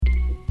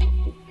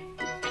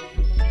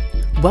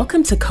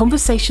Welcome to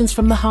Conversations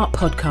from the Heart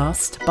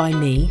podcast by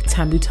me,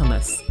 Tamu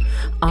Thomas.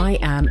 I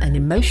am an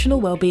emotional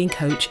wellbeing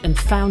coach and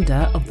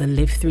founder of the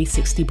Live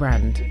 360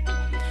 brand.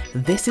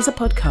 This is a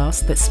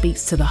podcast that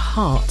speaks to the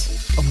heart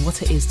of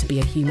what it is to be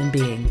a human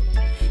being.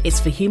 It's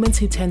for humans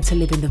who tend to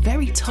live in the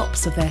very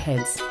tops of their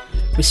heads,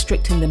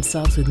 restricting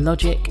themselves with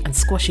logic and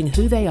squashing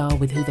who they are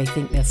with who they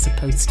think they're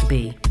supposed to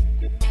be.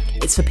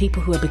 It's for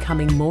people who are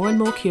becoming more and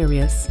more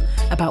curious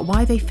about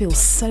why they feel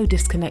so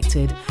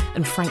disconnected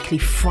and frankly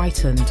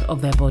frightened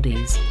of their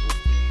bodies.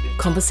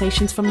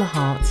 Conversations from the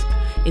Heart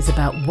is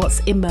about what's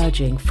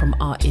emerging from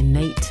our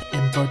innate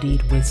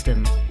embodied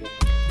wisdom.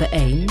 The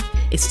aim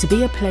is to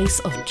be a place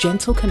of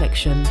gentle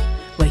connection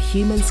where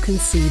humans can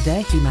see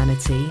their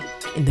humanity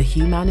in the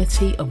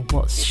humanity of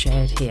what's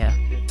shared here.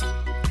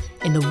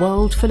 In a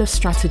world full of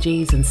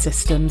strategies and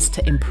systems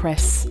to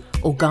impress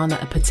or garner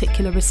a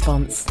particular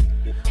response,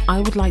 I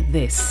would like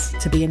this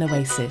to be an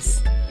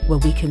oasis where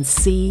we can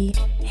see,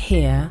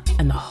 hear,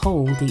 and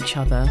hold each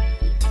other,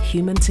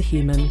 human to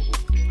human,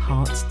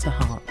 heart to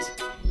heart.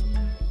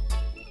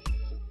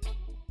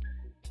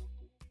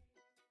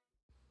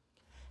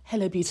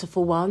 Hello,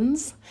 beautiful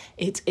ones.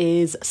 It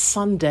is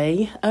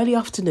Sunday, early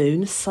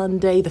afternoon,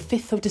 Sunday, the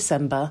 5th of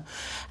December,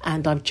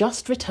 and I've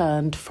just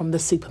returned from the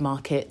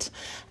supermarket,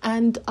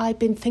 and I've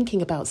been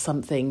thinking about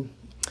something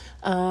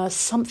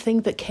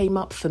that came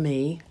up for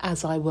me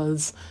as I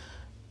was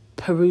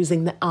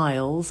perusing the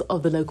aisles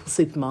of the local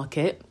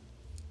supermarket.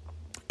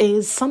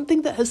 Is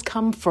something that has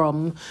come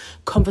from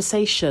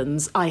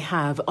conversations I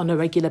have on a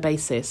regular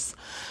basis.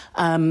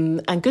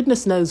 And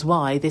goodness knows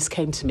why this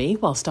came to me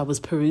whilst I was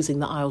perusing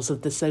the aisles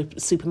of the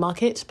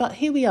supermarket, but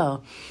here we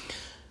are.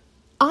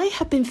 I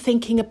have been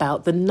thinking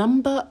about the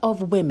number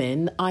of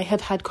women I have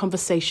had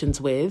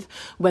conversations with,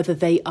 whether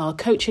they are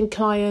coaching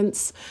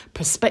clients,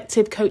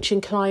 prospective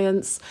coaching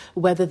clients,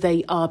 whether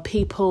they are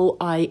people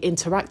I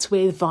interact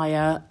with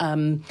via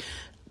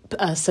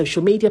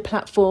social media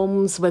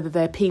platforms, whether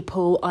they're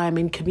people I'm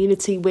in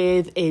community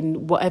with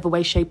in whatever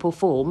way, shape or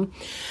form.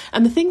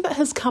 And the thing that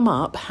has come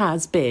up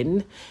has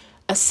been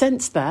a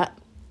sense that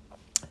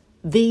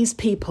these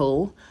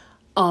people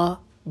are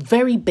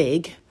very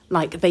big.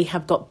 Like, they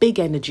have got big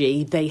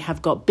energy, they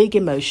have got big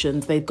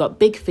emotions, they've got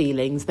big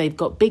feelings, they've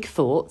got big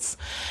thoughts,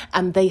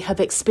 and they have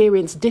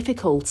experienced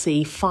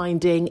difficulty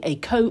finding a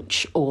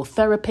coach or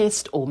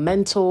therapist or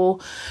mentor,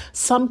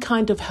 some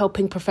kind of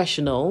helping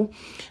professional.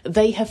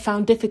 They have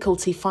found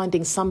difficulty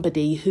finding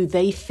somebody who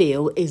they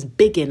feel is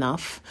big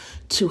enough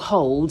to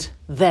hold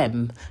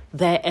them,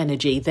 their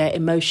energy, their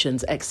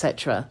emotions,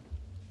 etc.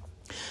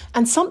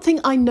 And something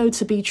I know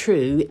to be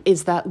true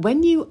is that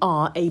when you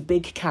are a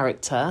big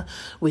character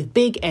with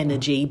big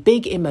energy,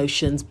 big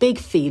emotions, big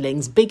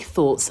feelings, big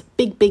thoughts,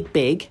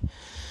 big,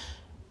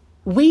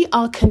 we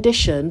are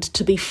conditioned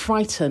to be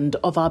frightened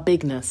of our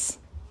bigness.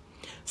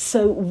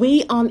 So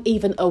we aren't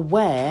even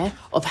aware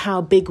of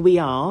how big we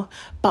are,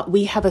 but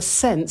we have a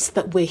sense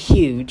that we're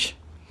huge.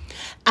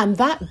 And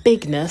that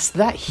bigness,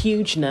 that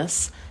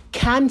hugeness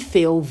can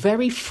feel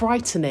very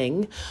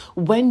frightening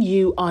when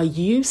you are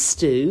used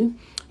to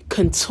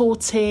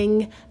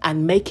contorting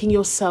and making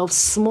yourself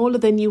smaller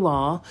than you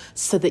are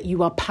so that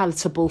you are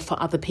palatable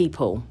for other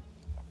people.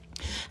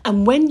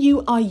 And when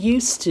you are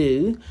used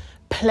to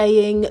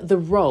playing the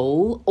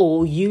role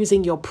or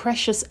using your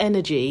precious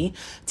energy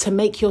to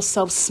make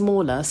yourself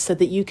smaller so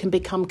that you can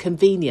become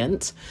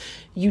convenient,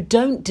 you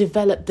don't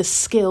develop the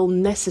skill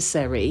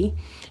necessary,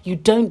 you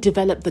don't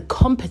develop the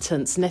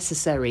competence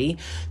necessary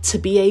to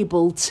be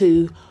able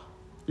to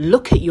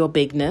look at your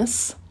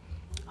bigness,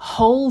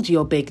 hold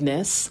your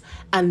bigness,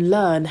 and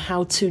learn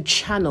how to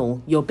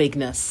channel your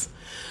bigness.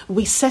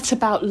 We set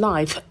about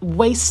life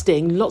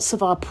wasting lots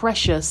of our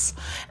precious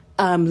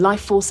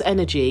life force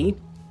energy,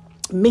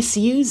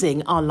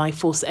 misusing our life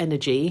force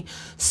energy,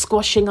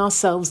 squashing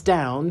ourselves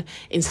down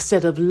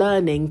instead of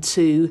learning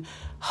to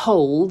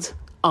hold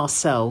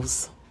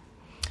ourselves.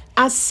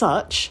 As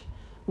such,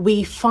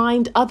 we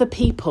find other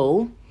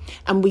people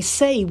and we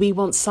say we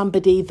want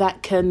somebody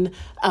that can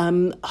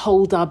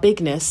hold our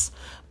bigness.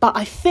 But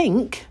I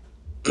think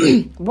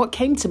what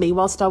came to me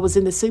whilst I was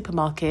in the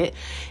supermarket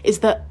is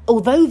that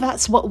although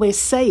that's what we're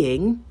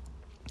saying,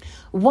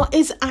 what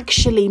is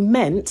actually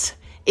meant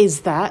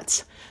is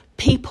that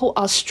people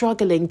are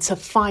struggling to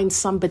find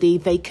somebody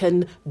they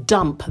can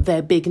dump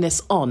their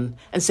bigness on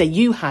and say,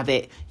 you have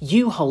it,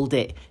 you hold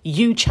it,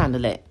 you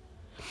channel it.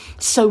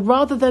 So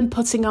rather than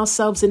putting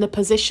ourselves in a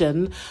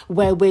position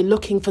where we're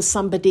looking for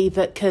somebody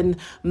that can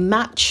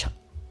match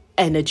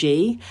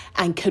energy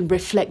and can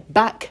reflect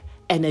back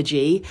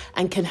energy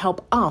and can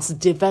help us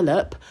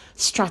develop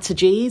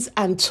strategies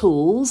and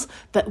tools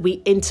that we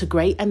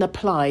integrate and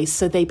apply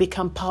so they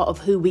become part of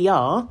who we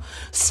are,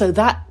 so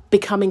that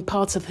becoming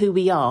part of who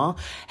we are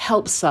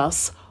helps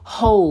us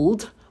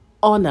hold,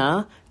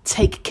 honour,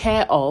 take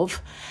care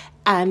of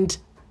and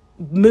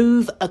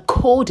move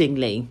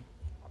accordingly.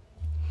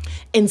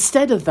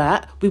 Instead of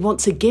that, we want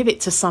to give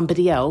it to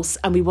somebody else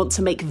and we want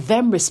to make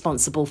them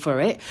responsible for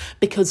it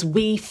because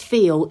we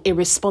feel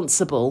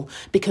irresponsible,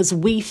 because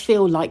we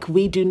feel like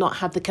we do not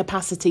have the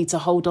capacity to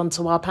hold on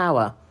to our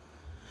power.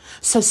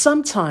 So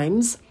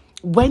sometimes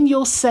when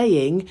you're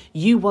saying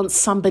you want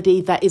somebody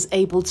that is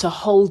able to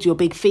hold your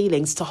big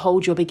feelings, to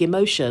hold your big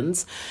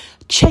emotions,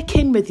 check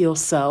in with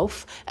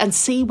yourself and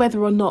see whether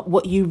or not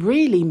what you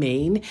really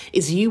mean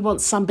is you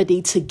want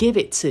somebody to give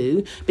it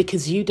to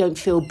because you don't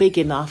feel big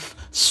enough,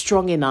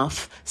 strong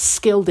enough,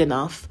 skilled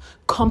enough,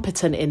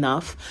 competent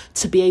enough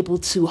to be able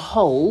to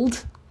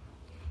hold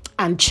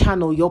and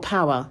channel your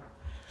power.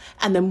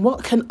 And then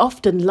what can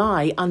often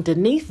lie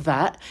underneath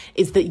that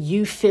is that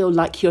you feel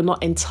like you're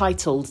not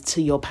entitled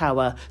to your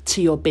power,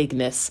 to your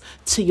bigness,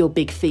 to your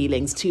big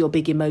feelings, to your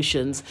big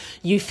emotions.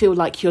 You feel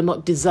like you're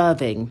not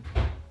deserving.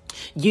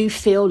 You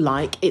feel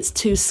like it's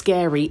too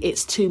scary,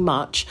 it's too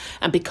much.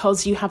 And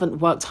because you haven't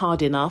worked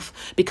hard enough,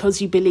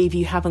 because you believe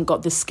you haven't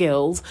got the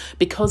skills,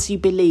 because you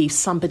believe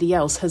somebody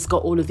else has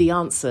got all of the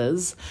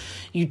answers,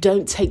 you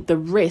don't take the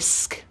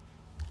risk.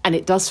 And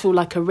it does feel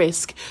like a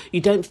risk. You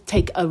don't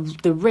take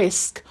the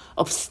risk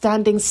of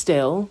standing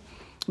still,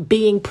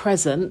 being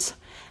present,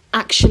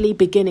 actually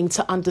beginning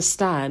to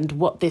understand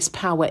what this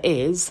power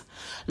is,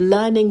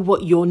 learning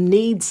what your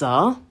needs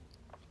are,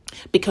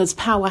 because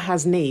power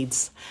has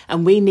needs.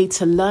 And we need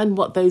to learn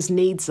what those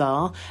needs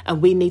are,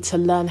 and we need to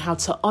learn how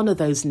to honour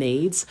those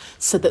needs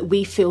so that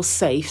we feel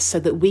safe, so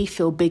that we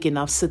feel big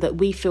enough, so that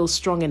we feel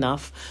strong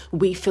enough,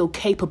 we feel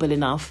capable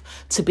enough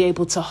to be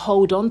able to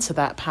hold on to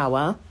that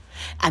power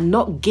and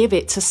not give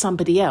it to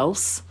somebody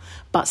else,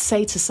 but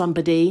say to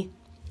somebody,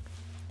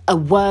 a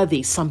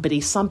worthy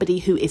somebody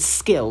who is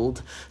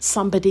skilled,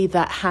 somebody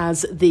that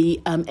has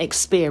the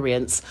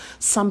experience,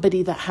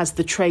 somebody that has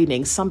the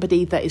training,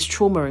 somebody that is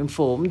trauma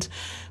informed,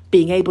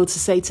 being able to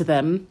say to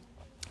them,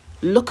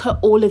 look at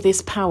all of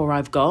this power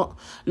I've got.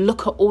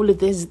 Look at all of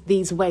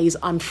these ways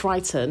I'm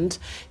frightened.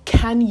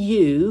 Can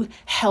you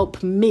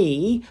help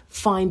me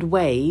find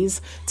ways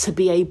to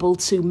be able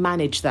to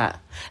manage that?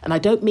 And I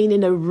don't mean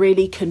in a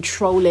really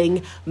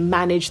controlling,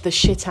 manage the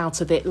shit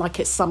out of it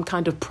like it's some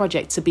kind of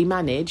project to be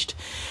managed.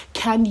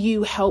 Can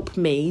you help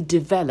me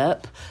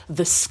develop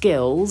the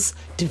skills,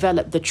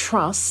 develop the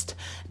trust,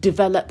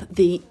 develop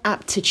the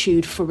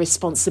aptitude for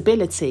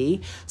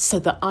responsibility so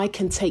that I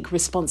can take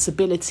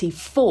responsibility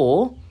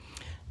for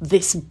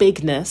this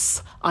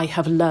bigness I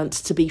have learnt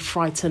to be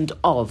frightened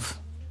of?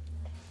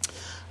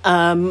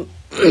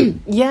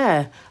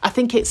 Yeah, I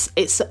think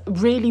it's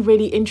really,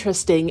 really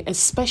interesting,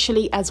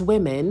 especially as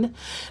women,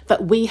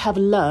 that we have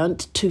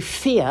learnt to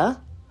fear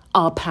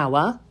our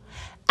power,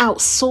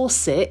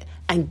 outsource it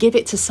and give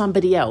it to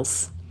somebody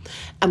else.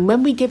 And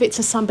when we give it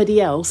to somebody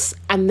else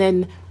and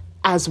then,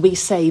 as we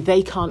say,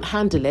 they can't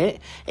handle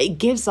it, it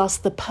gives us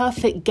the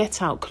perfect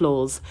get-out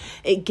clause.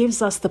 It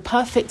gives us the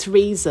perfect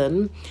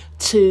reason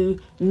to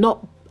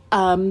not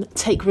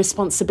take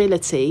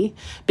responsibility,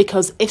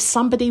 because if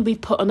somebody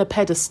we've put on a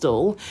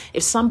pedestal,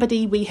 if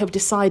somebody we have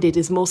decided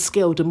is more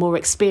skilled and more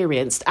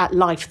experienced at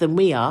life than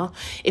we are,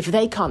 if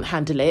they can't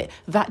handle it,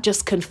 that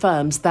just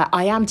confirms that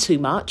I am too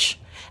much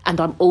and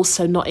I'm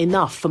also not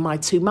enough for my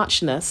too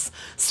muchness,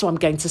 so I'm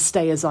going to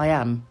stay as I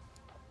am.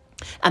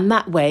 And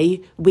that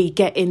way we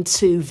get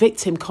into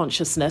victim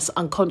consciousness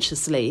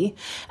unconsciously,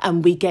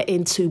 and we get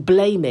into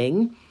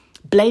blaming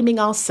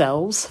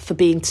ourselves for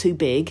being too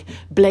big,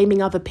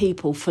 blaming other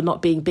people for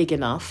not being big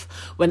enough,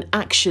 when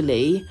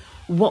actually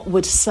what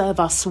would serve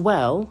us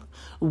well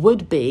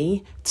would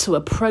be to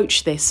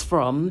approach this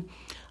from,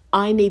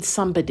 I need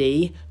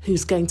somebody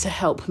who's going to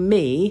help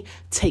me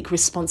take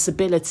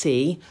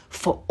responsibility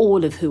for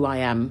all of who I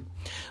am.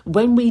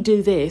 When we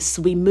do this,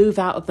 we move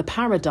out of the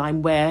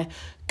paradigm where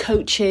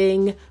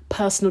coaching,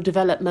 personal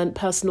development,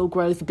 personal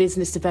growth,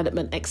 business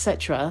development,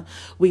 etc.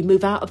 We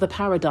move out of the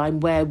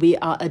paradigm where we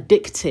are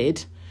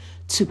addicted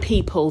to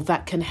people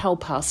that can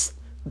help us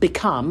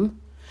become,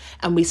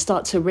 and we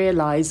start to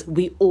realize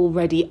we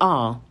already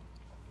are.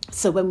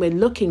 So when we're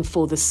looking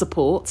for the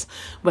support,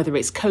 whether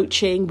it's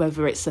coaching,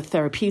 whether it's a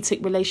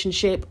therapeutic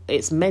relationship,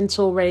 it's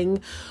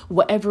mentoring,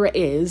 whatever it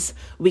is,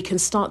 we can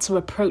start to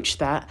approach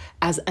that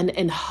as an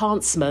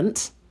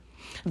enhancement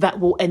that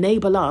will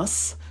enable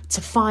us to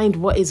find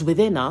what is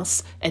within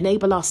us,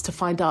 enable us to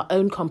find our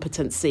own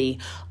competency,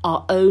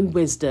 our own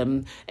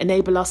wisdom,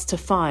 enable us to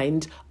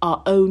find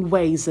our own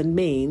ways and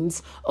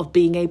means of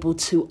being able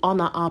to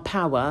honour our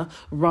power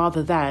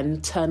rather than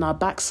turn our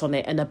backs on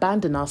it and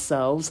abandon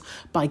ourselves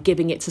by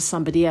giving it to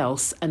somebody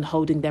else and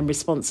holding them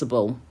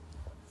responsible.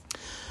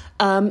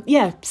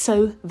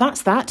 So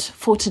that's that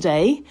for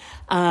today.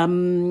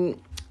 I've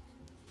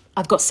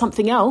got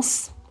something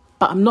else,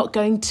 but I'm not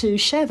going to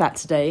share that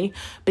today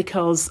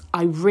because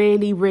I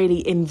really,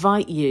 really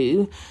invite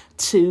you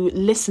to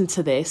listen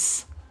to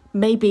this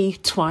maybe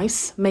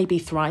twice, maybe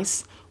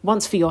thrice,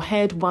 Once for your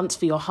head, once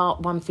for your heart,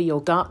 one for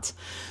your gut,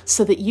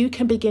 so that you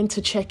can begin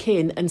to check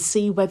in and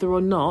see whether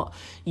or not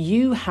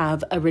you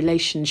have a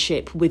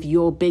relationship with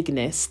your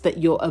bigness that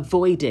you're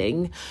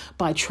avoiding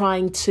by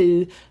trying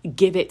to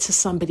give it to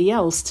somebody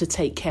else to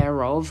take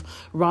care of,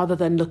 rather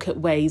than look at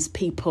ways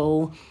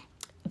people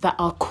that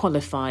are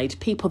qualified,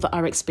 people that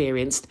are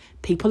experienced,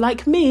 people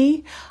like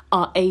me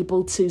are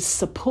able to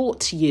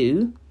support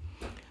you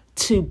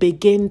to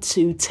begin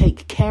to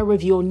take care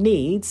of your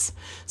needs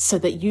so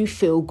that you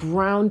feel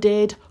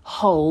grounded,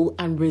 whole,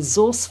 and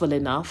resourceful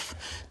enough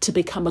to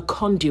become a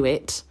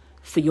conduit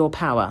for your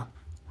power.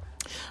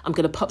 I'm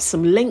going to pop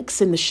some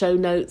links in the show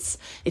notes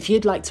if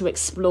you'd like to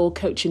explore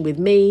coaching with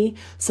me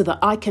so that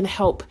I can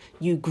help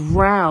you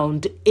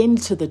ground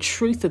into the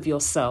truth of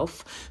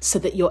yourself so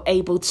that you're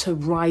able to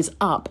rise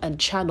up and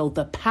channel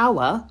the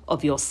power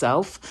of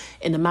yourself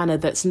in a manner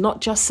that's not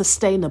just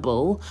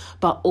sustainable,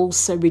 but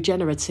also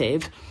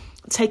regenerative.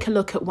 Take a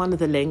look at one of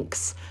the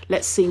links.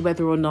 Let's see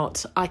whether or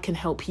not I can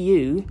help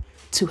you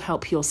to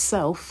help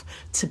yourself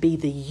to be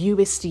the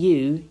youest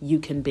you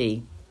can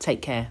be.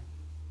 Take care.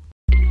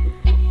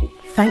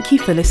 Thank you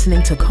for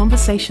listening to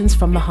Conversations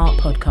from the Heart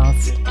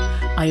podcast.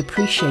 I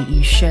appreciate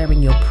you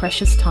sharing your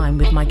precious time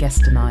with my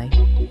guest and I.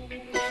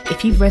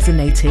 If you've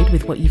resonated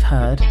with what you've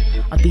heard,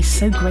 I'd be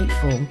so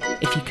grateful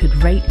if you could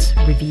rate,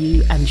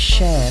 review, and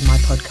share my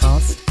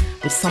podcast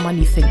with someone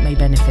you think may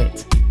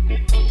benefit.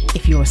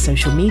 If you're a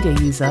social media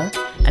user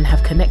and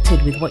have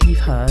connected with what you've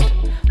heard,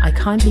 I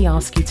kindly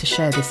ask you to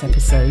share this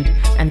episode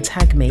and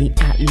tag me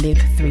at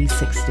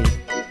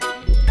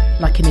Live360.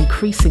 Like an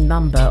increasing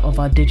number of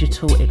our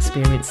digital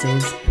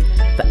experiences,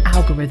 the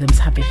algorithms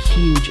have a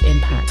huge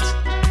impact.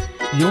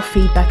 Your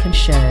feedback and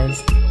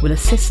shares will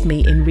assist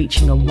me in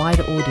reaching a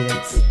wider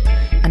audience,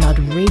 and I'd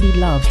really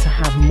love to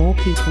have more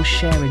people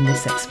sharing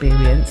this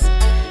experience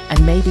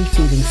and maybe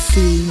feeling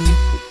seen,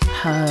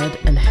 heard,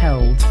 and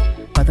held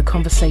by the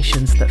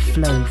conversations that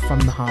flow from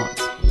the heart.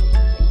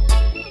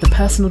 The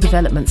personal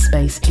development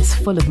space is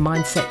full of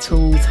mindset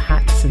tools,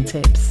 hacks, and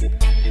tips,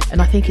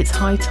 and I think it's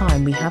high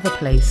time we have a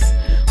place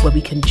where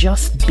we can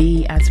just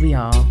be as we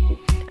are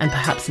and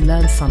perhaps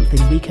learn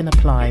something we can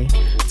apply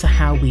to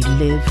how we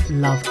live,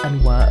 love,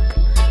 and work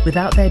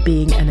without there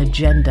being an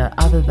agenda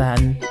other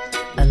than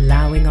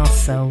allowing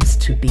ourselves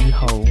to be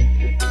whole.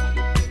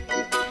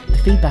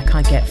 The feedback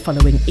I get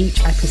following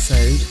each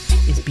episode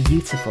is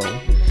beautiful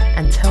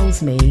and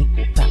tells me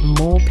that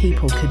more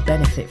people could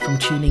benefit from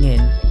tuning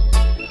in.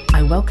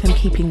 I welcome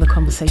keeping the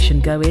conversation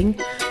going,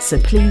 so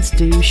please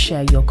do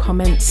share your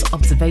comments,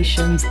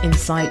 observations,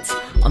 insights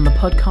on the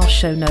podcast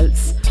show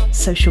notes,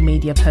 social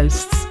media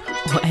posts,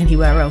 or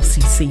anywhere else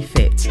you see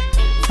fit.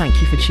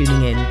 Thank you for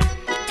tuning in.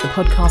 The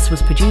podcast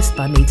was produced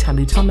by me,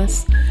 Tamu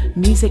Thomas,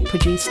 music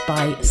produced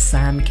by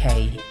Sam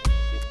Kay.